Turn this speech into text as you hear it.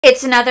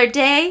It's another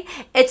day.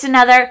 It's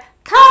another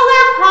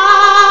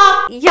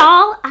Colourpop!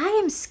 Y'all, I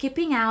am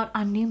skipping out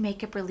on new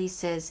makeup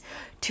releases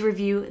to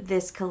review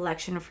this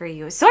collection for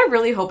you. So I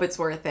really hope it's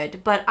worth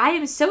it. But I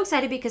am so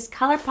excited because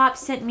Colourpop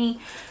sent me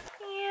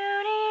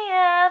Beauty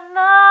and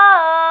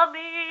the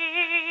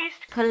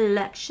Beast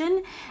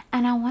collection.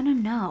 And I want to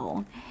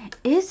know,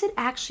 is it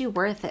actually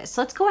worth it?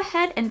 So let's go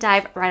ahead and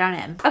dive right on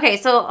in. Okay,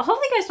 so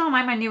hopefully you guys don't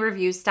mind my new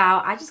review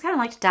style. I just kind of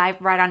like to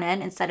dive right on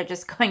in instead of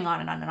just going on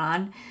and on and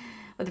on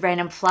with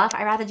random fluff.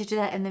 I'd rather just do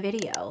that in the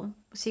video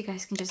so you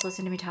guys can just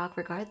listen to me talk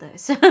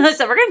regardless. So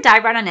we're gonna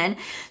dive right on in.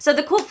 So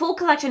the full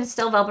collection is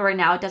still available right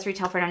now. It does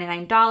retail for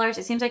 $99.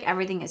 It seems like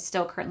everything is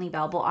still currently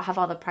available. I'll have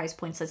all the price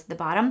points listed at the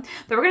bottom,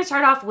 but we're gonna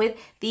start off with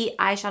the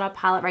eyeshadow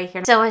palette right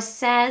here. So it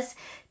says,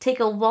 take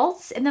a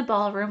waltz in the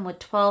ballroom with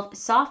 12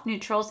 soft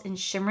neutrals and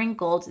shimmering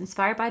golds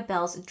inspired by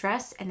Belle's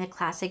dress and the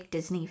classic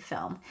Disney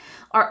film.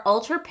 Our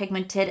ultra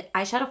pigmented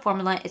eyeshadow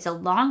formula is a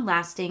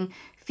long-lasting,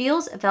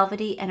 feels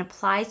velvety, and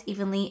applies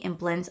evenly and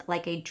blends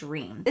like a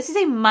dream. This is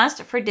a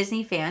must for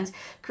Disney fans.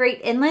 Create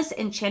endless,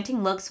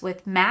 enchanting looks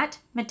with matte,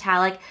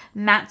 metallic,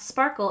 matte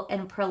sparkle,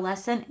 and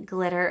pearlescent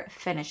glitter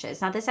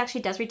finishes. Now, this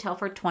actually does retail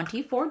for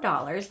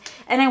 $24,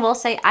 and I will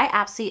say I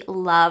absolutely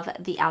love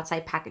the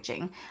outside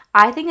packaging.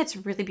 I think it's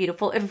really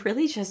beautiful. It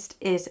really just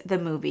is the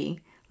movie,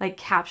 like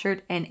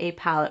captured in a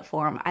palette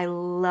form. I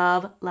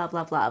love, love,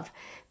 love, love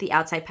the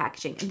outside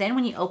packaging. And then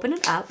when you open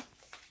it up,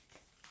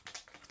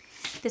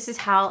 this is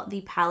how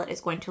the palette is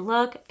going to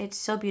look. It's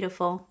so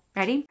beautiful.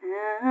 Ready? Beauty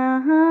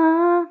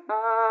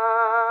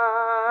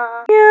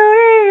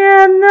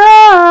and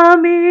the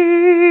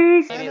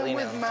Beast.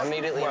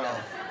 Immediately no.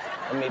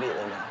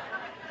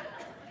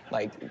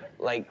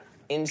 Like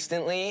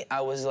instantly,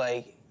 I was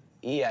like,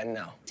 yeah,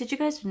 no. Did you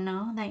guys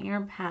know that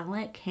your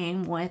palette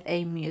came with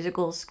a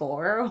musical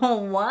score?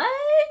 What?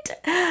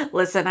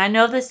 Listen, I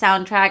know the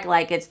soundtrack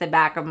like it's the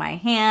back of my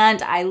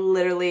hand. I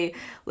literally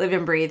live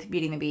and breathe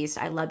Beauty and the Beast.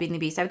 I love Beauty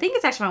and the Beast. I think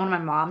it's actually one of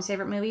my mom's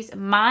favorite movies.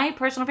 My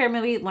personal favorite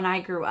movie when I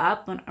grew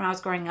up, when I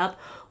was growing up,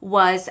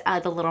 was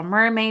The Little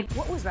Mermaid.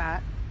 What was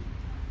that?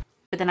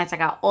 But then as I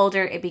got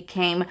older, it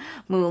became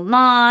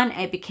Mulan.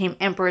 It became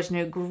Emperor's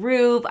New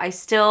Groove.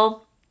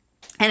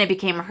 And it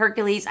became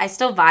Hercules. I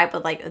still vibe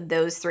with like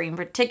those three in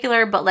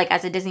particular, but like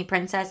as a Disney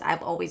princess,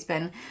 I've always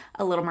been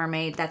a Little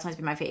Mermaid. That's always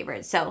been my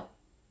favorite. So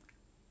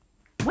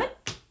when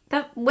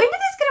did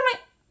this get on my...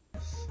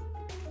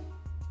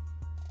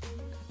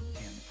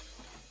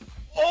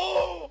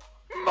 Oh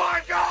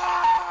my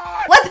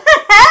god! What the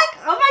heck?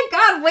 Oh my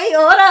god, wait,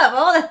 hold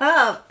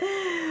up.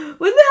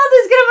 When the hell did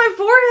this get on my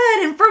forehead?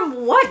 And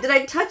from what? Did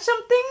I touch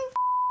something?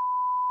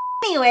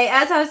 Anyway,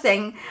 as I was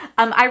saying,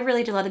 I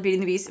really do love the Beauty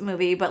and the Beast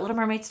movie, but Little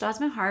Mermaid still has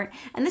my heart.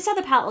 And this is how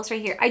the palette looks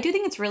right here. I do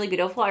think it's really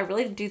beautiful. I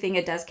really do think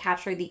it does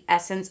capture the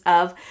essence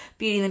of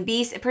Beauty and the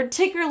Beast,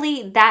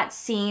 particularly that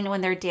scene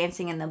when they're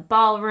dancing in the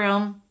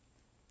ballroom.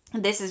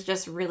 This is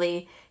just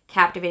really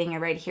captivating it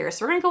right here.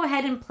 So we're gonna go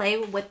ahead and play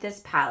with this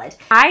palette.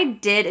 I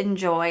did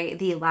enjoy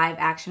the live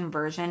action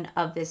version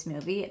of this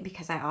movie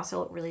because I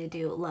also really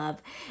do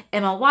love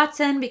Emma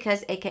Watson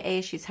because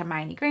AKA she's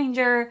Hermione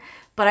Granger,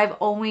 but I've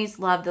always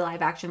loved the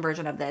live action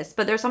version of this.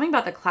 But there's something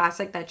about the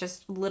classic that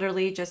just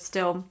literally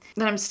that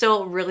I'm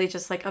still really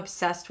just like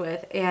obsessed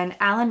with. And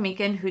Alan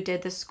Menken, who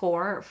did the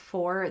score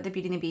for the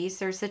Beauty and the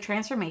Beast, there's the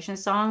transformation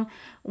song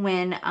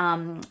when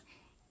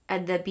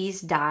the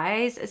beast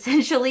dies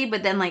essentially,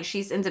 but then like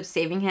she ends up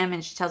saving him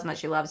and she tells him that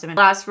she loves him. And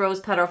last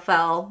rose petal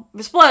fell.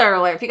 Spoiler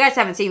alert, if you guys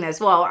haven't seen this,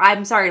 well,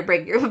 I'm sorry to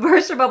break your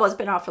burst your bubble. It's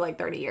been out for like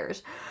 30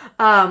 years.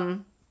 But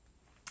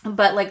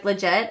like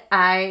legit,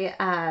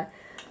 I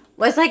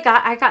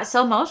got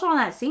so emotional on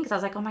that scene because I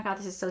was like, oh my god,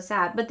 this is so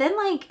sad. But then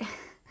like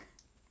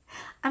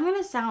I'm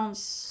gonna sound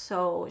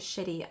so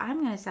shitty.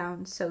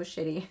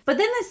 But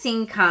then the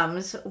scene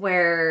comes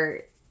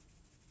where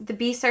the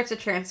beast starts to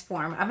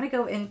transform. I'm going to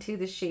go into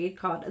the shade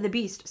called The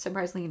Beast,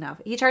 surprisingly enough.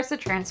 He starts to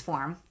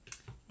transform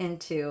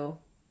into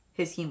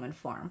his human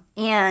form.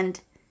 And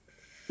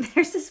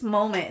there's this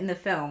moment in the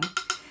film.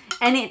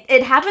 And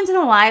it happens in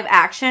the live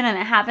action and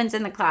it happens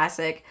in the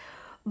classic.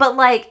 But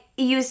like,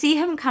 you see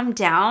him come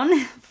down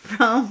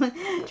from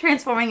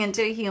transforming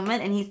into a human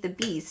and he's the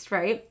beast,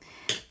 right?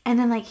 And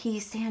then like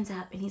he stands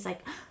up and he's like...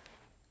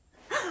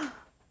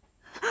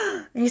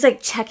 And he's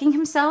like checking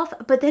himself,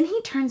 but then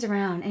he turns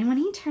around, and when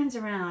he turns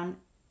around,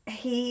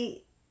 it's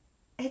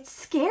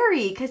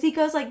scary because he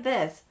goes like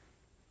this.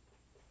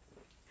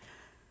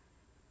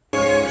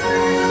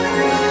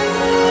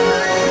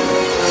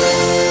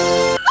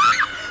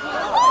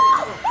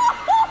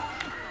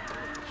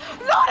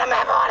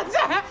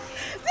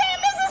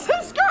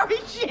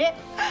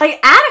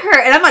 Like at her,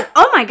 and I'm like,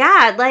 oh my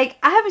god, like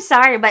I'm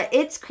sorry, but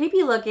it's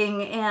creepy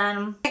looking,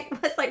 and I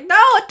was like, no,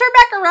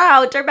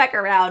 turn back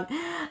around.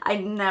 I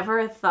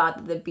never thought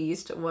that the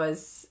Beast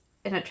was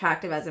an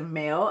attractive as a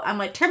male. I'm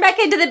like, turn back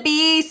into the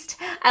Beast.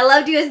 I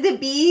loved you as the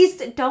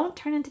Beast. Don't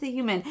turn into the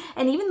human.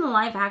 And even the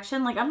live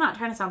action, like I'm not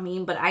trying to sound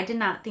mean, but I did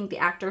not think the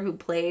actor who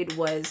played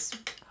was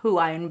who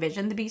I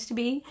envisioned the Beast to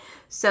be.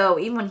 So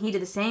even when he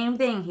did the same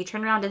thing, he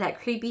turned around to that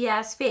creepy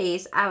ass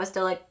face, I was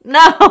still like,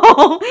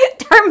 no,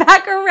 turn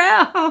back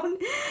around.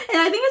 And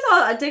I think I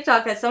saw a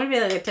TikTok that somebody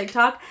made like a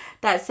TikTok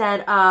that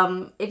said,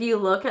 if you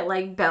look at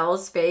like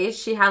Belle's face,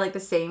 she had like the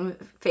same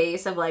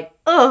face of like,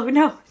 oh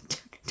no,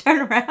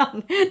 turn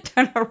around,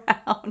 turn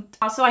around.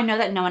 Also, I know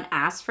that no one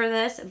asked for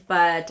this,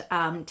 but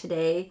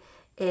today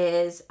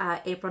is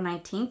April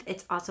 19th.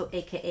 It's also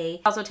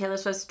AKA Taylor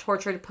Swift's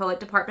Tortured Poet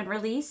Department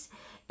release.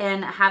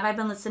 And have I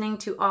been listening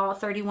to all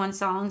 31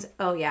 songs?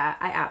 Oh yeah,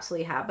 I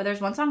absolutely have. But there's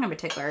one song in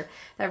particular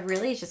that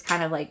really is just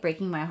kind of like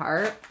breaking my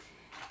heart.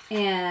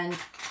 And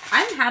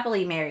I'm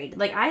happily married.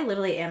 Like, I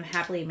literally am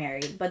happily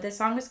married. But this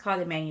song is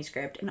called The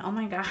Manuscript. And oh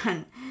my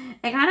God,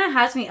 it kind of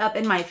has me up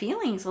in my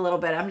feelings a little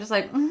bit. I'm just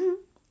like,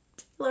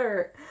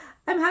 Taylor,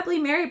 I'm happily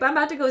married, but I'm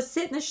about to go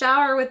sit in the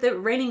shower with it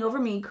raining over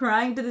me,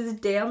 crying to this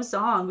damn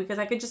song because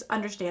I could just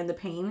understand the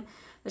pain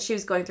that she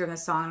was going through in the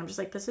song. I'm just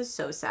like, this is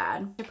so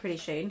sad. A pretty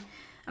shade.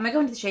 I'm gonna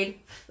go into the shade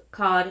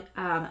called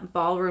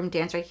Ballroom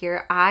Dance right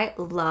here. I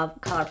love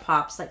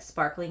Colourpop's like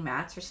sparkling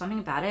mattes. There's something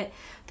about it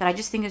that I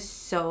just think is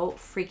so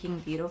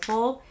freaking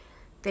beautiful.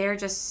 They're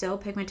just so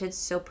pigmented,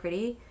 so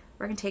pretty.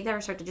 We're gonna take that,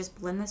 we're start to just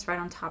blend this right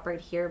on top right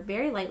here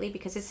very lightly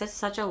because it's just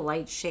such a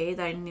light shade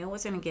that I knew it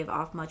wasn't gonna give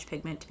off much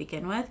pigment to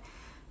begin with.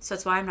 So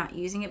that's why I'm not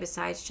using it,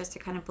 besides just to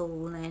kind of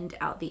blend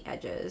out the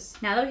edges.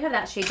 Now that we have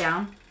that shade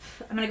down,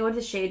 I'm gonna go into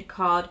the shade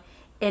called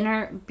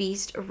Inner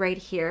Beast right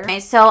here. Okay,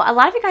 so a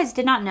lot of you guys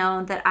did not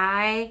know that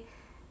I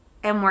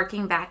am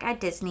working back at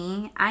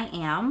Disney. I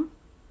am.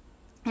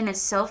 And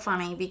it's so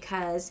funny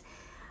because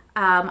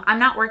I'm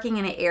not working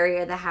in an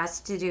area that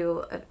has to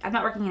do, I'm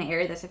not working in an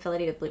area that's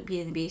affiliated with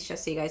Beauty and the Beast,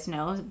 just so you guys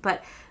know.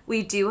 But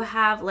we do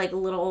have like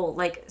little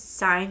like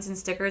signs and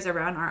stickers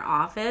around our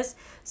office.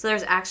 So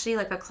there's actually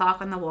like a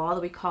clock on the wall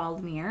that we call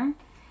Lumiere.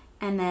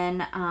 And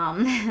then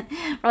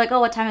we're like, oh,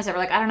 what time is it? We're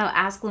like, I don't know,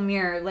 ask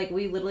Lumiere. Like,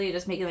 we literally are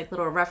just making like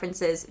little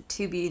references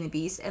to Beauty and the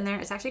Beast in there.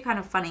 It's actually kind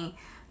of funny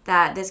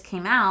that this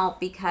came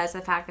out because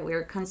the fact that we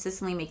were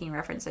consistently making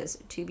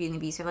references to Beauty and the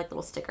Beast. We have like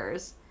little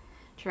stickers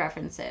to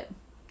reference it.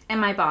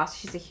 And my boss,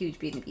 she's a huge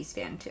Beauty and the Beast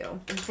fan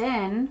too. And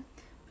then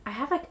I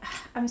have like,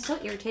 I'm so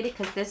irritated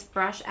because this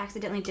brush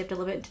accidentally dipped a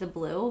little bit into the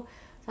blue.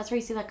 So that's where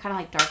you see that kind of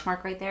like dark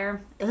mark right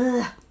there.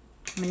 Ugh.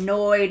 I'm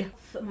annoyed.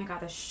 Oh my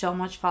God, there's so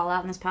much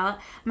fallout in this palette.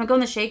 I'm gonna go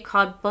in the shade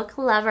called Book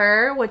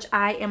Lover, which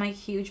I am a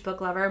huge book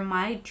lover.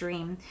 My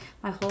dream,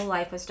 my whole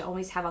life was to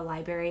always have a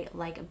library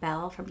like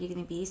Belle from Beauty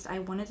and the Beast. I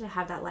wanted to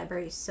have that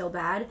library so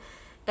bad.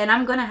 And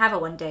I'm gonna have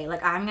it one day.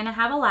 Like, I'm gonna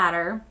have a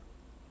ladder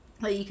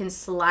that you can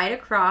slide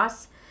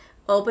across,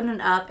 open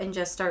it up, and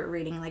just start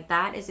reading. Like,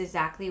 that is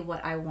exactly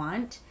what I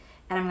want.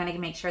 And I'm gonna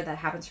make sure that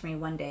happens for me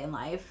one day in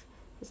life.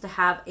 Is to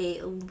have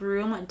a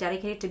room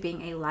dedicated to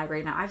being a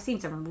library. Now, I've seen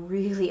some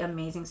really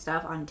amazing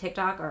stuff on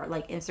TikTok or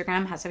like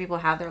Instagram, how some people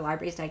have their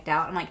libraries decked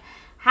out. I'm like,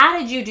 how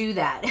did you do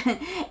that?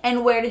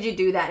 And where did you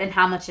do that? And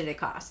how much did it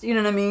cost? You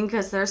know what I mean?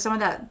 Because there's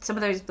some of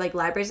those like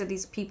libraries that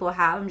these people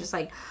have. I'm just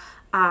like,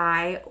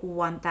 I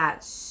want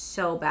that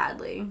so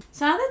badly.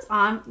 So now that's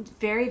on,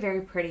 very,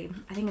 very pretty.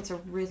 I think it's a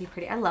really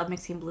pretty, I love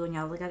mixing blue and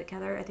yellow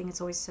together. I think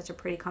it's always such a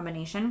pretty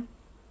combination.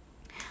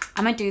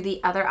 I'm going to do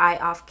the other eye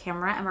off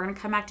camera, and we're going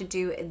to come back to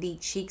do the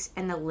cheeks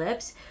and the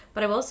lips.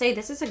 But I will say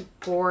this is a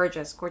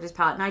gorgeous, gorgeous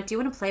palette. And I do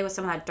want to play with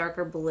some of that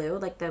darker blue,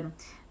 like the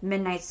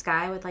Midnight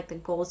Sky with like the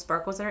gold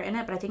sparkles that are in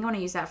it. But I think I want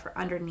to use that for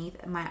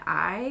underneath my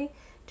eye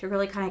to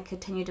really kind of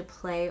continue to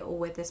play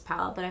with this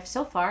palette. But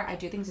so far, I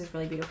do think this is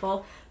really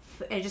beautiful.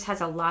 It just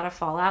has a lot of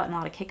fallout and a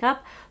lot of kick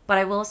up. But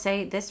I will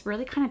say this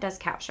really kind of does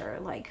capture,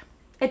 like,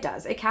 it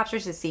does. It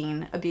captures the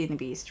scene of Beauty and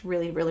the Beast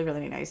really, really,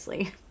 really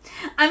nicely.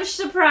 I'm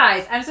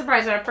surprised. I'm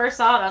surprised. When I first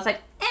saw it, I was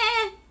like,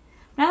 eh.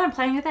 Now that I'm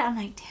playing with it, I'm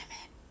like, damn it.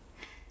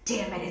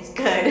 Damn it, it's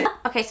good.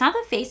 Okay, so now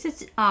the face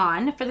is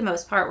on for the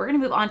most part. We're going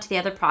to move on to the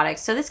other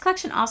products. So this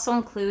collection also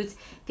includes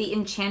the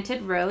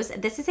Enchanted Rose.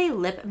 This is a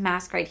lip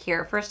mask right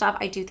here. First off,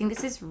 I do think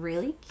this is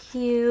really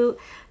cute.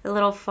 The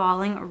little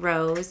falling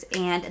rose.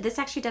 And this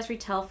actually does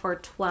retail for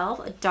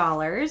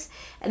 $12.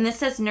 And this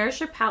says, nourish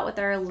your palette with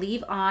our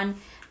leave-on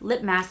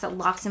lip mask that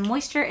locks in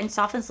moisture and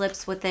softens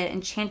lips with an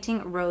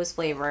enchanting rose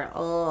flavor.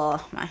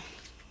 Oh my.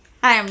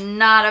 I am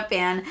not a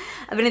fan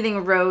of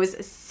anything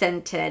rose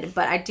scented,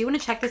 but I do want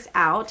to check this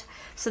out.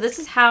 So this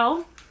is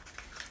how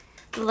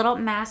the little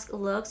mask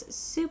looks.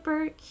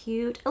 Super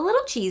cute. A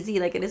little cheesy.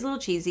 Like, it is a little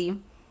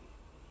cheesy.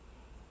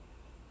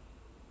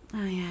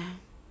 Oh yeah.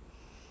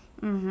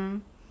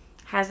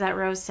 Has that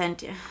rose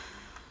scent.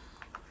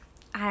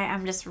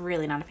 I'm just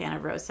really not a fan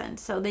of rose scent.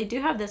 So they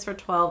do have this for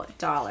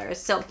 $12.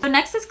 So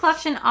next, this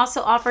collection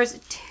also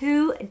offers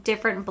 2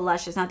 different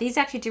blushes. Now these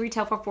actually do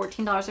retail for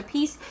 $14 a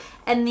piece.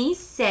 And these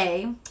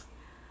say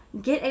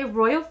Get a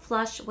royal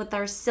flush with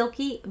our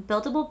silky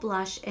buildable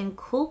blush in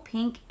cool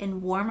pink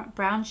and warm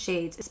brown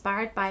shades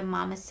inspired by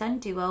Mama Son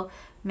duo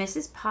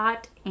Mrs.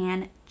 Pot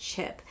and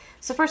Chip.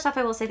 So first off,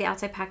 I will say the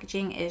outside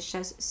packaging is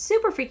just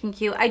super freaking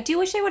cute. I do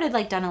wish they would have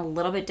like done a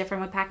little bit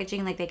different with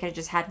packaging. Like they could have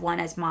just had one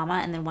as Mama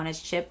and then one as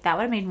Chip. That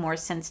would have made more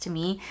sense to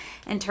me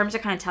in terms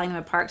of kind of telling them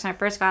apart. Because when I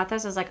first got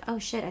this, I was like, oh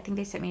shit, I think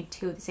they sent me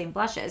 2 of the same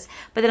blushes.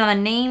 But then on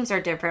the names are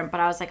different. But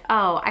I was like,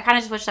 oh, I kind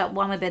of just wish that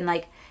one would have been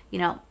like, you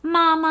know,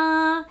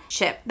 Mama,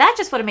 Chip. That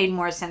just would have made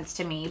more sense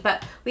to me.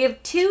 But we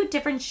have 2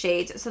 different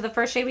shades. So the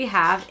first shade we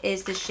have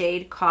is the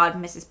shade called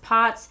Mrs.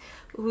 Potts.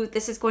 Ooh,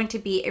 this is going to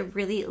be a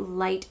really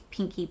light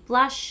pinky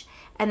blush.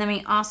 And then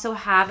we also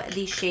have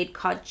the shade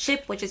called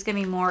Chip, which is going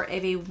to be more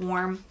of a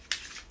warm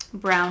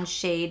brown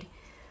shade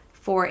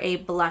for a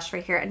blush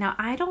right here. Now,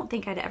 I don't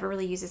think I'd ever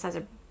really use this as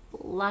a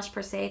blush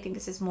per se. I think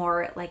this is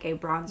more like a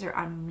bronzer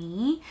on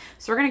me.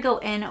 So we're going to go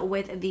in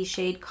with the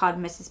shade called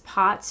Mrs.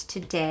 Potts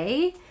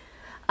today.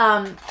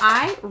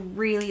 I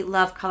really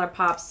love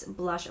Colourpop's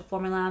blush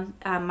formula.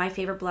 My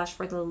favorite blush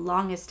for the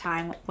longest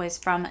time was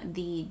from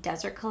the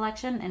Desert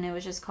collection, and it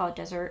was just called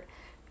Desert.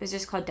 It was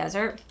just called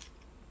Desert.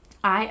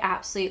 I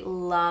absolutely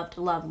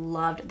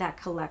loved that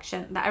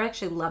collection. I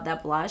actually love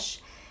that blush.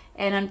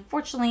 And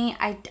unfortunately,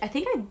 I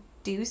think I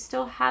do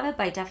still have it,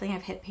 but I definitely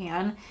have Hit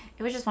Pan.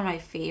 It was just one of my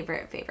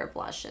favorite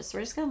blushes. So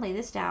we're just going to lay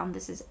this down.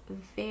 This is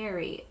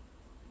very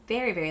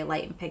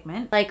light in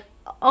pigment. Like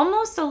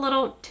almost a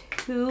little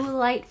too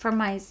light for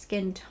my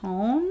skin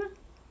tone.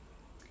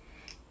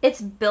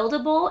 It's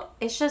buildable.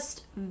 It's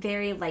just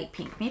very light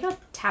pink. Maybe I'll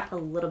tap a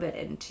little bit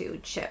into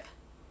Chip.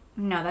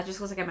 No, that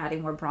just looks like I'm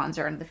adding more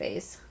bronzer into the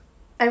face.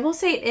 I will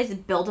say it is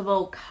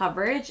buildable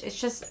coverage.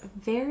 It's just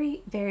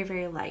very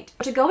light.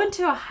 To go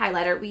into a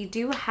highlighter, we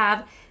do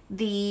have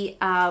the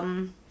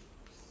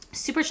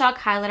Super Shock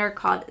highlighter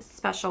called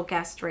Special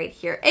Guest right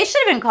here. It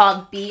should have been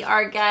called Be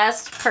Our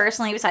Guest,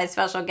 personally, besides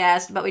Special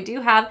Guest, but we do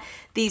have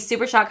the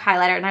Super Shock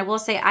highlighter, and I will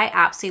say I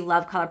absolutely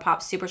love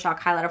Colourpop's Super Shock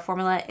highlighter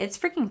formula. It's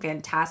freaking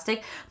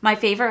fantastic. My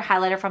favorite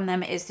highlighter from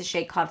them is the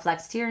shade called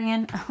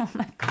Flexterian. Oh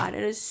my god,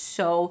 it is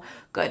so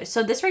good.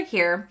 So this right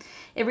here,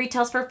 it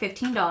retails for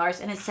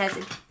 $15, and it says,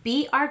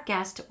 be our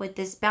guest with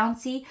this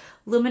bouncy,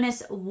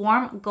 luminous,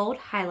 warm gold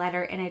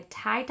highlighter in a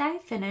tie-dye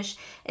finish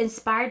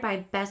inspired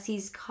by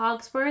Bessie's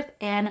Cogsworth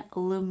and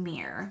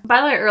Lumiere.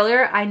 By the way,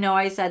 earlier, I know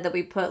I said that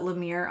we put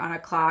Lumiere on a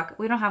clock.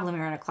 We don't have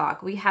Lumiere on a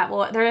clock. We have,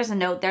 well, there is a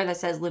note there that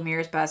says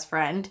Lumiere's best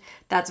friend.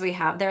 That's what we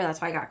have there.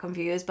 That's why I got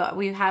confused. But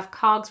we have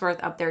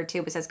Cogsworth up there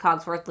too. It says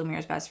Cogsworth,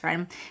 Lumiere's best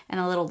friend. And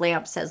a little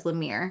lamp says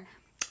Lumiere.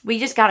 We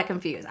just got it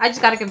confused. I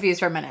just got it confused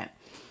for a minute.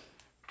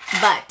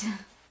 But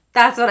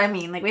that's what I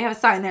mean. Like we have a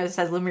sign there that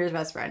says Lumiere's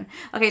best friend.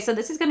 Okay, so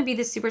this is going to be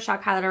the Super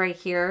Shock highlighter right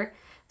here.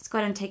 Let's go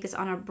ahead and take this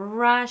on a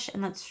brush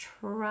and let's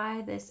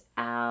try this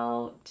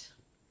out.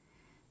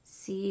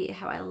 See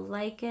how I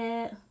like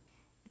it.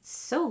 It's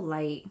so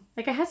light.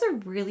 Like it has a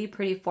really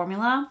pretty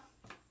formula.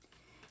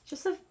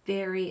 Just a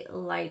very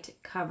light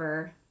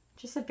cover.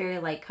 Just a very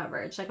light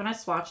coverage. Like when I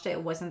swatched it,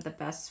 it wasn't the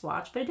best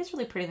swatch, but it is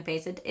really pretty in the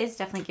face. It is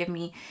definitely giving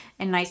me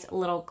a nice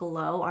little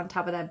glow on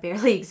top of that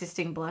barely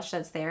existing blush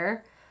that's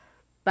there.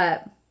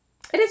 But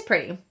it is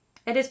pretty.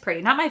 It is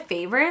pretty. Not my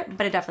favorite,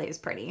 but it definitely is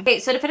pretty. Okay,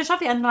 so to finish off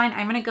the underline,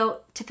 I'm going to go,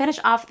 to finish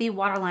off the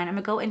waterline, I'm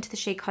going to go into the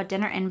shade called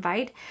Dinner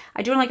Invite.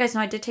 I do want to let you guys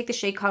know I did take the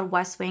shade called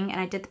West Wing,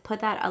 and I did put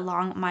that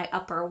along my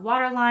upper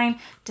waterline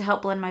to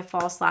help blend my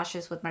false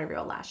lashes with my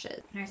real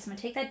lashes. All right, so I'm going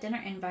to take that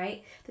Dinner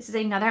Invite. This is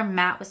another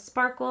matte with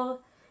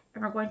sparkle,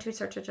 and we're going to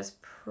start to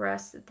just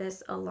press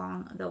this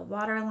along the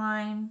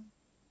waterline,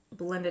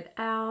 blend it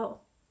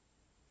out.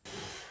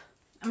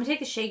 I'm going to take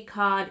the shade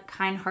called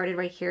Kind Hearted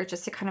right here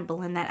just to kind of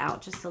blend that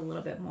out just a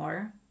little bit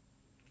more.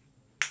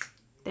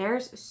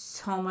 There's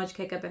so much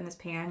kick up in this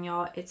pan,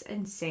 y'all. It's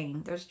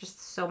insane. There's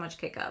just so much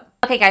kick up.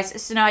 Okay,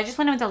 guys, so now I just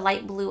went in with a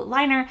light blue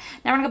liner.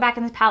 Now we're going to go back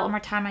in this palette one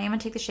more time. I am going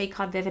to take the shade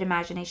called Vivid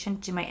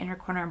Imagination to my inner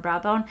corner and brow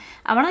bone.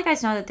 I want to let you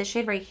guys know that this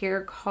shade right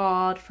here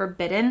called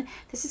Forbidden,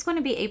 this is going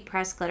to be a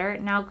pressed glitter.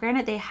 Now,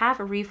 granted, they have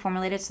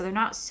reformulated, so they're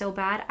not so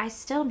bad. I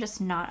still am just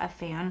not a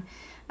fan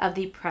of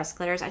the pressed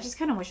glitters. I just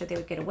kind of wish that they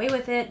would get away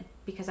with it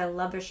because I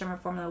love their shimmer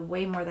formula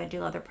way more than I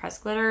do other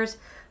pressed glitters,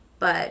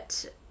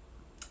 but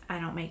I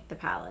don't make the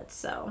palettes.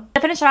 So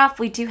to finish it off,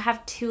 we do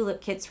have 2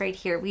 lip kits right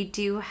here. We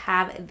do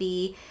have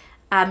the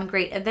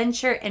Great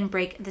Adventure and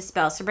Break the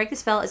Spell. So Break the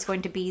Spell is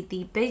going to be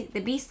the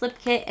Beast lip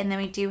kit, and then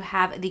we do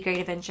have the Great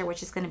Adventure,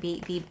 which is going to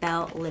be the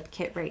Belle lip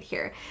kit right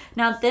here.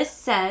 Now this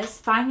says,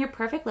 find your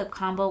perfect lip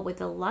combo with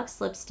the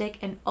luxe lipstick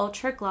and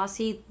ultra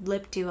glossy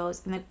lip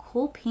duos in the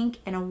cool pink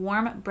and a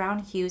warm brown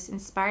hues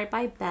inspired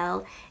by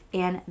Belle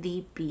and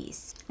the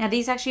Beast. Now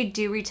these actually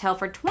do retail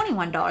for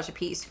 $21 a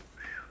piece.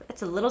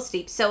 It's a little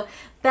steep. So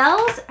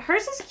Belle's,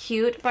 hers is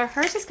cute, but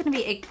hers is going to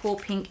be a cool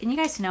pink, and you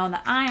guys know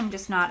that I am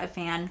just not a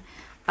fan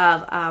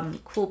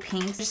of cool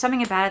pinks. There's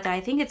something about it that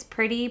I think it's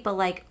pretty, but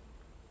like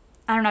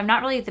I don't know, I'm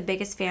not really the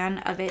biggest fan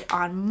of it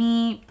on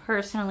me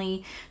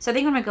personally. So I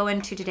think I'm gonna go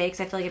into today, because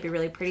I feel like it'd be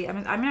really pretty.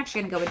 I'm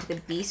actually gonna go into the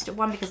Beast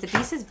one, because the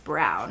Beast is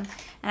brown.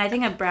 And I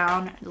think a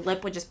brown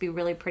lip would just be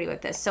really pretty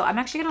with this. So I'm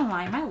actually gonna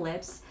line my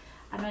lips.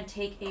 I'm gonna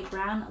take a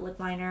brown lip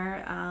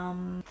liner.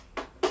 I'm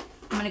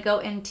gonna go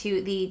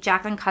into the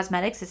Jaclyn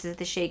Cosmetics. This is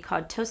the shade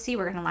called Toasty.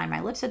 We're gonna line my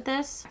lips with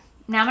this.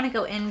 Now I'm gonna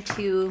go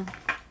into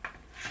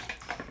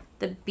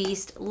the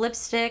Beast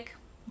lipstick,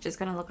 which is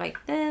gonna look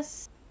like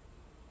this.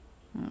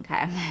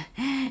 Okay,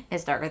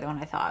 it's darker than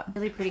what I thought.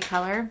 Really pretty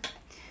color.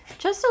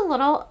 Just a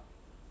little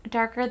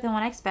darker than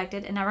what I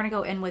expected. And now we're gonna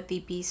go in with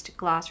the Beast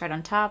gloss right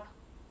on top.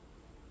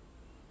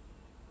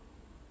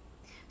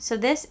 So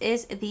this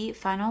is the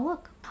final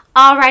look.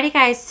 Alrighty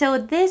guys, so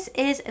this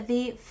is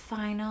the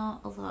final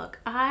look.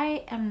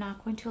 I am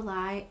not going to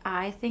lie,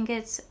 I think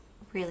it's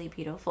really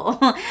beautiful.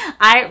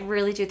 I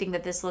really do think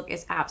that this look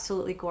is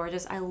absolutely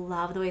gorgeous. I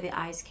love the way the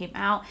eyes came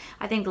out.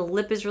 I think the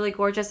lip is really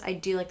gorgeous. I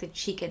do like the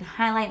cheek and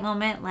highlight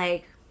moment.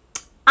 Like,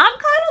 I'm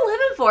kind of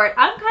living for it.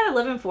 I'm kind of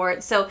living for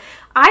it. So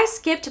I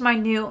skipped my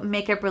new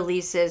makeup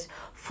releases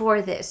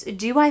for this.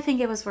 Do I think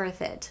it was worth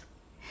it?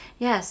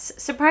 Yes,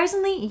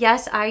 surprisingly,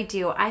 yes, I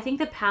do. I think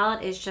the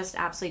palette is just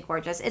absolutely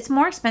gorgeous. It's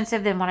more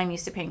expensive than what I'm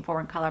used to paying for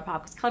in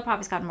Colourpop, because Colourpop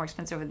has gotten more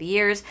expensive over the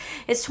years.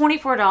 It's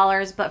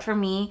 $24, but for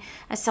me,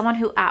 as someone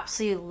who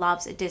absolutely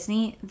loves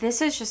Disney, this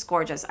is just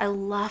gorgeous. I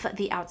love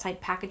the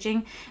outside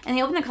packaging. And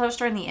you open the color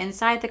store on the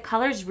inside, the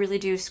colors really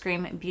do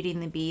scream Beauty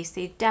and the Beast.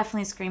 They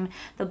definitely scream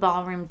the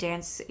ballroom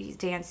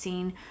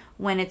dancing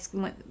when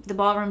the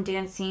ballroom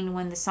dance scene,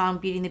 when the song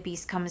Beauty and the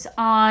Beast comes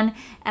on.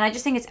 And I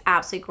just think it's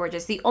absolutely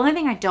gorgeous. The only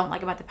thing I don't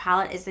like about the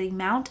palette is the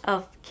amount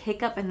of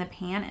kick up in the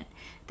pan.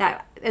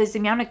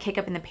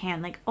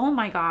 Like, oh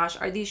my gosh,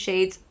 are these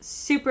shades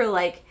super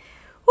like,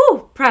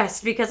 whoo,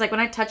 pressed, because like when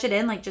I touch it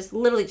in, like just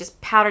literally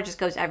just powder just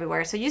goes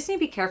everywhere. So you just need to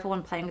be careful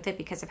when playing with it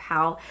because of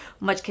how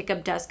much kick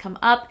up does come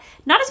up.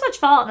 Not as much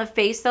fall on the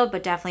face though,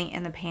 but definitely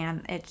in the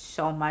pan, it's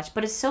so much.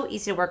 But it's so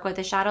easy to work with.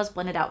 The shadows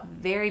blended out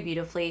very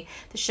beautifully.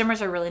 The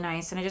shimmers are really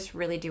nice, and I just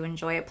really do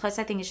enjoy it. Plus,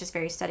 I think it's just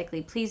very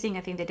aesthetically pleasing.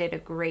 I think they did a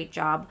great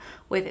job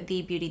with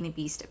the Beauty and the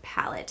Beast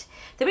palette.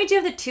 Then we do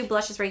have the two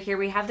blushes right here.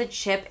 We have the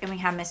Chip and we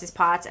have Mrs.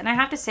 Potts. And I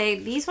have to say,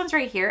 these ones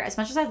right here, as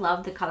much as I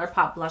love the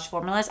Colourpop blush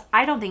formulas,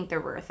 I don't think they're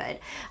worth it.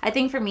 I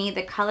think for me,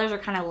 the colors are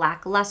kind of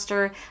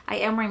lackluster. I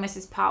am wearing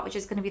Mrs. Pot, which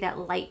is going to be that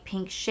light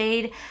pink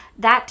shade.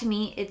 That to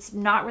me, it's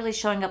not really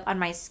showing up on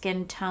my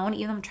skin tone.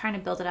 Even though I'm trying to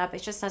build it up,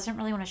 it just doesn't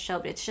really want to show,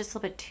 but it's just a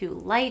little bit too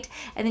light.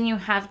 And then you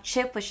have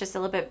Chip, which is just a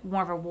little bit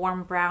more of a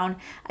warm brown.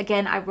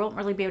 Again, I won't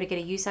really be able to get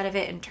a use out of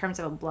it in terms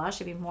of a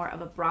blush. It'd be more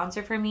of a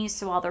bronzer for me.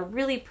 So while they're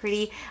really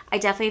pretty, I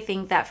definitely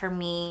think that for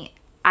me,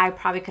 I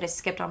probably could have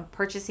skipped on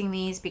purchasing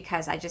these,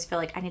 because I just feel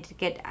like I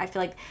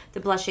feel like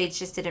the blush shades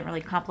just did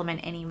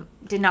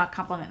not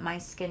complement my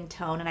skin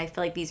tone. And I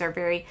feel like these are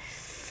very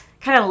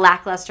kind of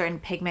lackluster in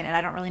pigment, and I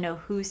don't really know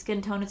whose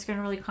skin tone it's going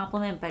to really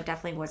complement, but it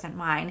definitely wasn't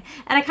mine.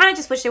 And I kind of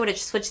just wish they would have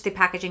switched the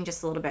packaging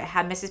just a little bit,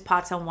 had Mrs.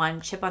 Potts on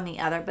one, Chip on the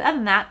other. But other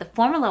than that, the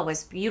formula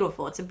was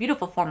beautiful. It's a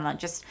beautiful formula,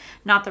 just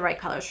not the right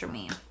colors for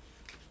me.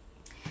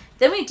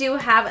 Then we do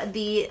have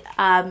the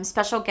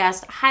special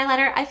guest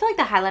highlighter. I feel like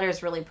the highlighter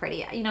is really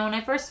pretty. You know, when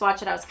I first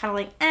watched it, I was kind of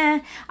like,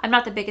 I'm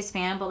not the biggest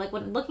fan. But like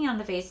when looking on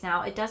the face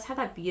now, it does have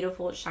that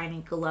beautiful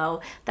shiny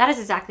glow. That is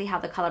exactly how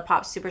the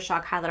Colourpop Super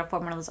Shock highlighter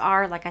formulas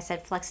are. Like I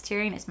said,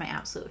 Flexterian is my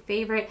absolute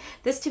favorite.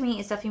 This to me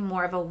is definitely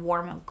more of a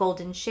warm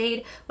golden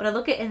shade. When I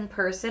look at it in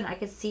person, I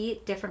can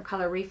see different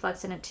color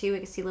reflex in it too. I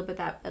can see a little bit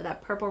of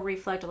that purple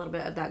reflect, a little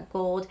bit of that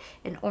gold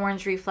and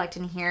orange reflect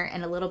in here,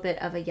 and a little bit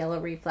of a yellow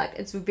reflect.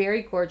 It's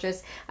very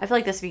gorgeous. I feel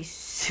like this would be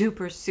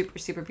super, super,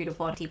 super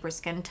beautiful and deeper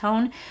skin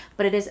tone,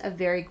 but it is a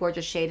very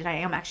gorgeous shade, and I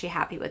am actually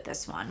happy with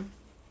this one.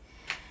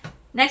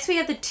 Next, we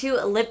have the two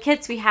lip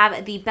kits. We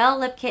have the Belle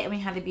lip kit and we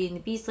have the Beauty and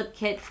the Beast lip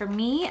kit. For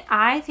me,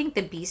 I think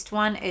the Beast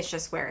one is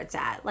just where it's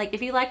at. Like,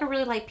 if you like a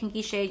really light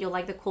pinky shade, you'll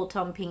like the cool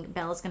tone pink.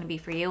 Belle is going to be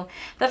for you.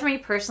 But for me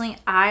personally,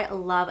 I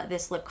love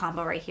this lip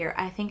combo right here.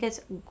 I think it's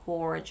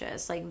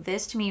gorgeous. Like,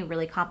 this to me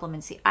really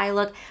complements the eye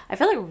look. I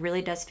feel like it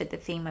really does fit the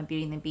theme of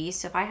Beauty and the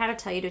Beast. So if I had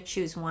to tell you to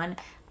choose one,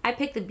 I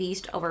picked the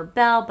Beast over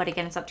Belle, but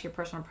again, it's up to your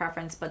personal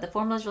preference. But the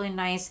formula is really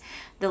nice.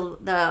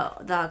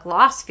 The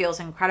gloss feels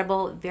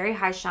incredible. Very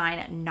high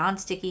shine,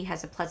 non-sticky,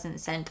 has a pleasant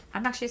scent.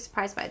 I'm actually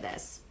surprised by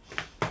this.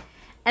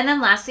 And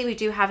then lastly, we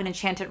do have an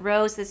Enchanted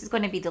Rose. This is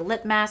going to be the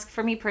lip mask.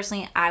 For me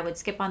personally, I would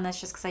skip on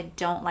this just because I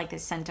don't like the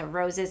scent of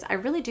roses. I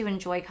really do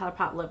enjoy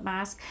Colourpop lip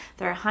mask.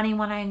 Their honey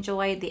one I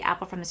enjoyed. The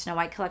apple from the Snow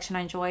White collection I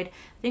enjoyed.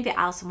 I think the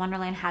Alice in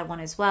Wonderland had one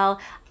as well.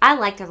 I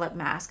like their lip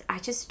mask. I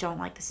just don't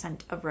like the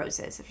scent of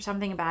roses. There's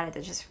something about it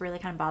that just really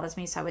kind of bothers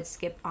me, so I would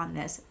skip on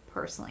this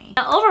personally.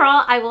 Now,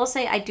 overall, I will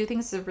say I do think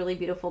this is a really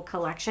beautiful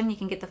collection. You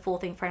can get the full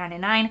thing for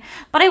 $99,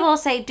 but I will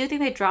say I do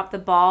think they dropped the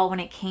ball when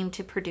it came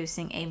to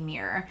producing a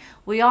mirror.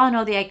 We all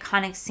know the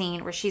iconic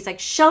scene where she's like,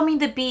 show me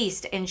the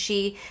beast, and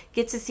she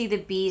gets to see the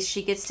beast.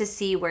 She gets to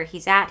see where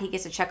he's at. He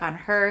gets to check on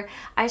her.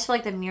 I just feel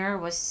like the mirror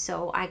was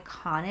so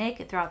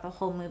iconic throughout the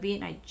whole movie,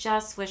 and I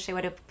just wish they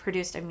would have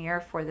produced a mirror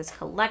for this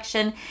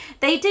collection.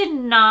 They did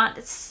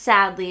not,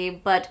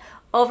 sadly, but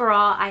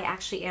overall, I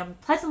actually am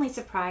pleasantly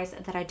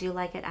surprised that I do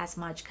like it as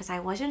much, because I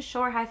wasn't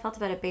sure how I felt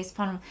about it based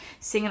upon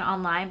seeing it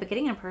online, but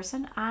getting it in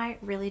person, I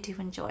really do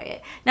enjoy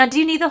it. Now, do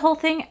you need the whole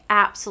thing?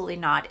 Absolutely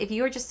not. If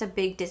you are just a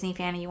big Disney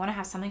fan and you want to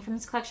have something from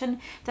this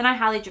collection, then I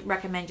highly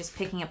recommend just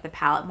picking up the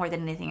palette more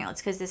than anything else,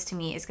 because this to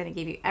me is going to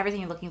give you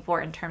everything you're looking for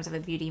in terms of a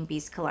Beauty and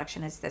Beast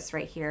collection. Is this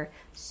right here.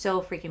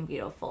 So freaking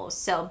beautiful.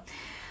 So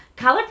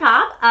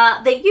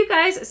Colourpop, thank you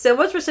guys so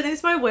much for sending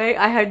this my way.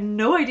 I had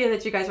no idea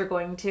that you guys were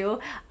going to.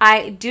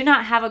 I do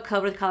not have a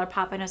code with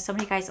Colourpop. I know so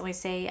many guys always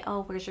say,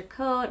 oh, where's your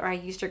code? Or I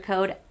used your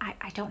code.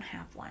 I don't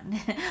have one.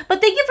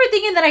 But thank you for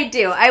thinking that I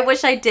do. I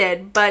wish I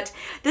did. But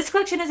this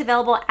collection is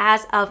available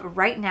as of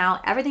right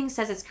now. Everything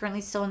says it's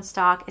currently still in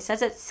stock. It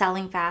says it's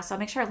selling fast, so I'll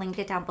make sure I link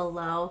it down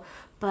below.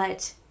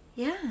 But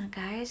yeah,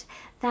 guys,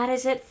 that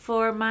is it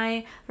for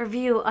my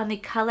review on the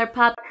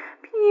Colourpop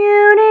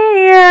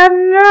Beauty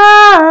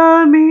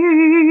and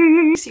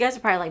Beast. You guys are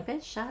probably like,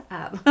 bitch, shut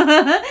up.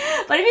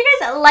 But if you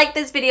guys like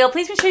this video,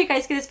 please make sure you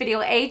guys give this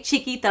video a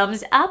cheeky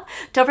thumbs up.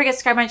 Don't forget to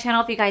subscribe to my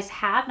channel if you guys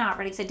have not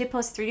already, because I do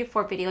post 3 to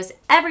 4 videos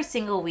every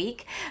single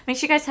week. Make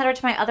sure you guys head over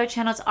to my other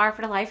channels, R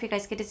for Life. You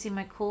guys get to see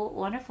my cool,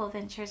 wonderful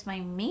adventures, my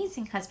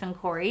amazing husband,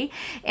 Corey.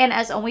 And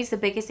as always, the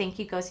biggest thank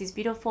you goes to these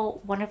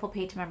beautiful, wonderful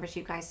paid members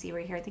you guys see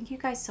right here. Thank you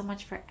guys so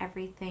much for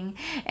everything.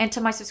 And to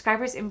my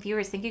subscribers and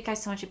viewers, thank you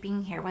guys so much for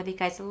being here. Whether you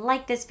guys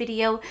like this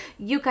video,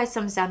 you guys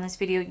thumbs down this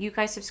video, you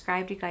guys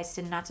subscribed, you guys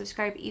did not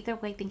subscribe, either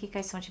way, thank you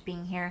guys so much for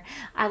being here.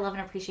 I love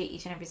and appreciate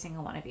each and every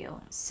single one of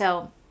you.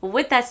 So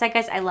with that said,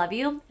 guys, I love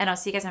you, and I'll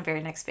see you guys in my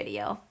very next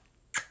video.